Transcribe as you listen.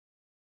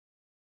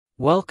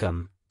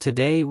Welcome.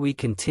 Today we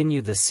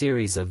continue the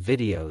series of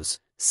videos,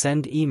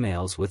 Send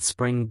Emails with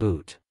Spring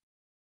Boot.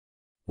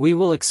 We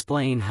will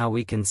explain how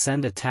we can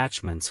send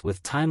attachments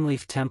with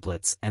Thymeleaf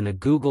templates and a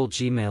Google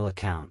Gmail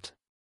account.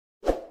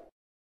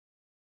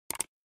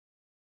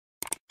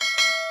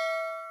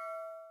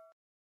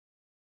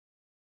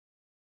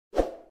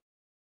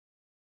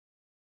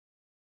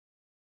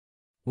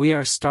 We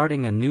are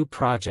starting a new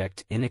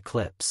project in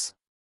Eclipse.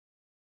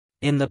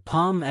 In the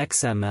POM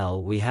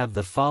XML we have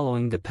the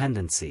following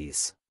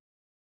dependencies.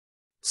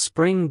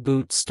 Spring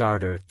Boot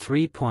Starter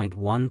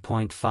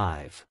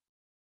 3.1.5.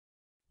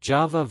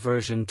 Java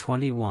version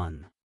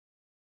 21.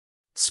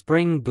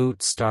 Spring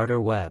Boot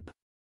Starter Web.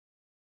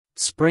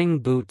 Spring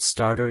Boot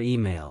Starter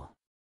Email.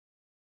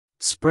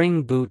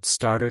 Spring Boot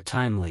Starter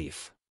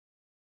Thymeleaf.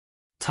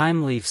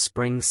 Thymeleaf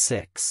Spring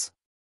 6.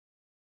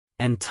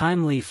 And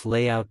Thymeleaf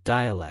Layout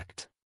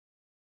Dialect.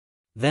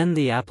 Then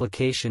the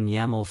application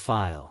YAML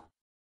file.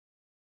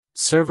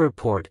 Server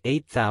port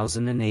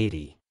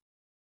 8080.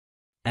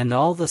 And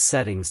all the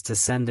settings to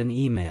send an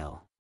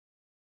email.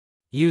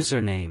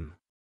 Username.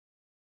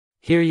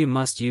 Here you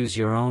must use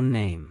your own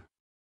name.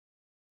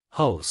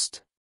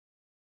 Host.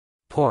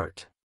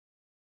 Port.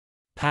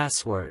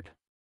 Password.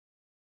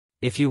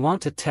 If you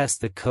want to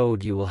test the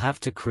code, you will have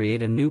to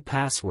create a new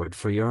password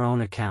for your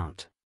own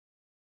account.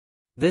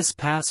 This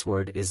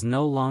password is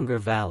no longer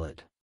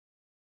valid.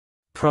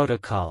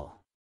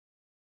 Protocol.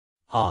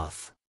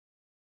 Auth.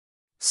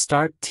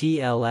 Start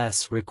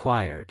TLS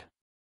required.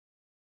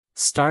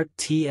 Start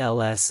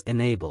TLS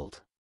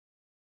enabled.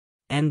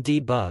 And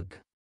debug.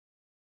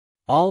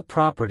 All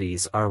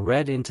properties are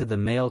read into the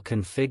mail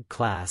config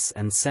class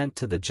and sent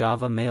to the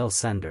Java mail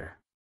sender.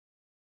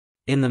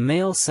 In the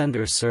mail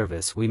sender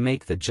service we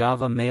make the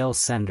Java mail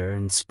sender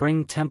and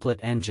Spring template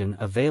engine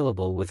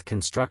available with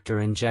constructor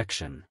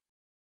injection.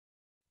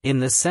 In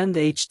the send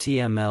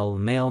HTML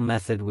mail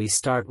method we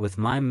start with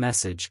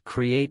myMessage,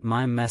 create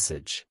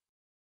myMessage.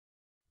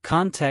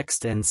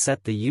 Context and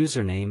set the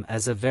username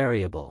as a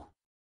variable.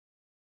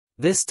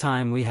 This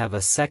time we have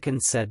a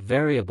second set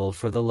variable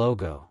for the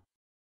logo.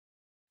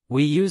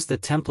 We use the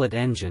template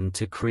engine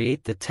to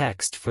create the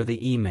text for the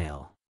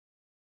email.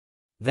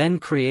 Then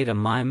create a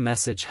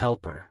myMessage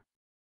helper.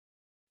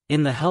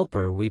 In the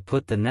helper we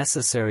put the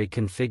necessary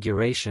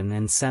configuration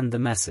and send the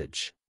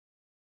message.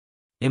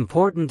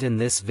 Important in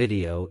this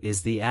video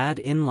is the add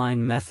inline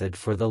method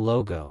for the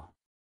logo.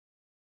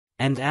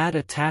 And add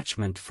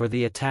attachment for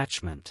the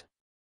attachment.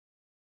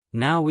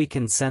 Now we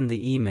can send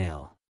the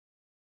email.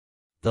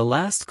 The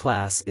last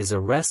class is a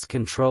REST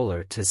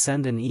controller to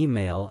send an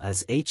email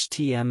as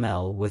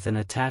HTML with an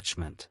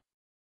attachment.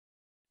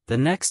 The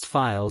next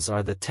files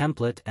are the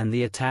template and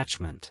the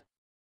attachment.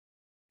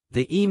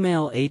 The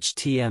email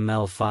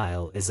HTML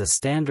file is a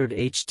standard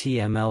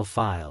HTML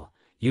file.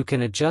 You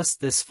can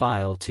adjust this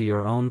file to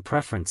your own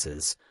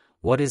preferences.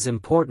 What is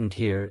important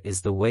here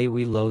is the way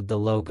we load the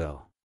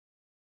logo.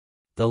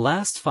 The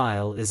last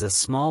file is a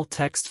small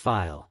text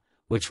file,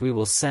 which we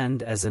will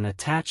send as an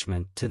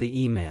attachment to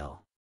the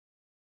email.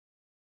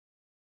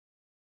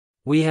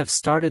 We have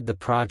started the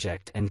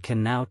project and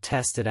can now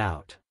test it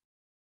out.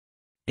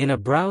 In a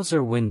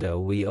browser window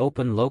we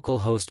open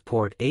localhost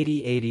port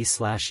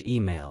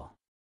 8080/email.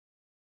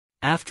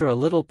 After a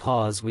little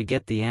pause we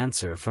get the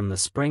answer from the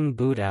Spring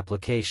Boot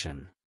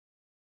application.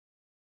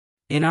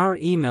 In our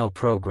email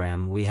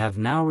program we have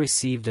now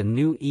received a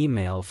new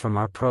email from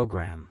our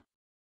program.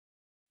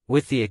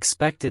 With the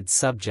expected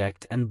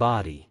subject and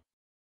body.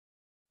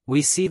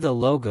 We see the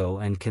logo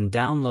and can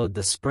download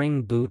the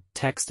Spring Boot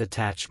text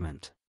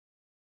attachment.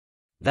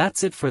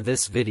 That's it for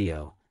this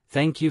video.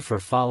 Thank you for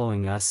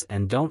following us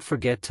and don't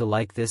forget to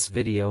like this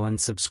video and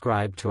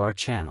subscribe to our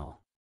channel.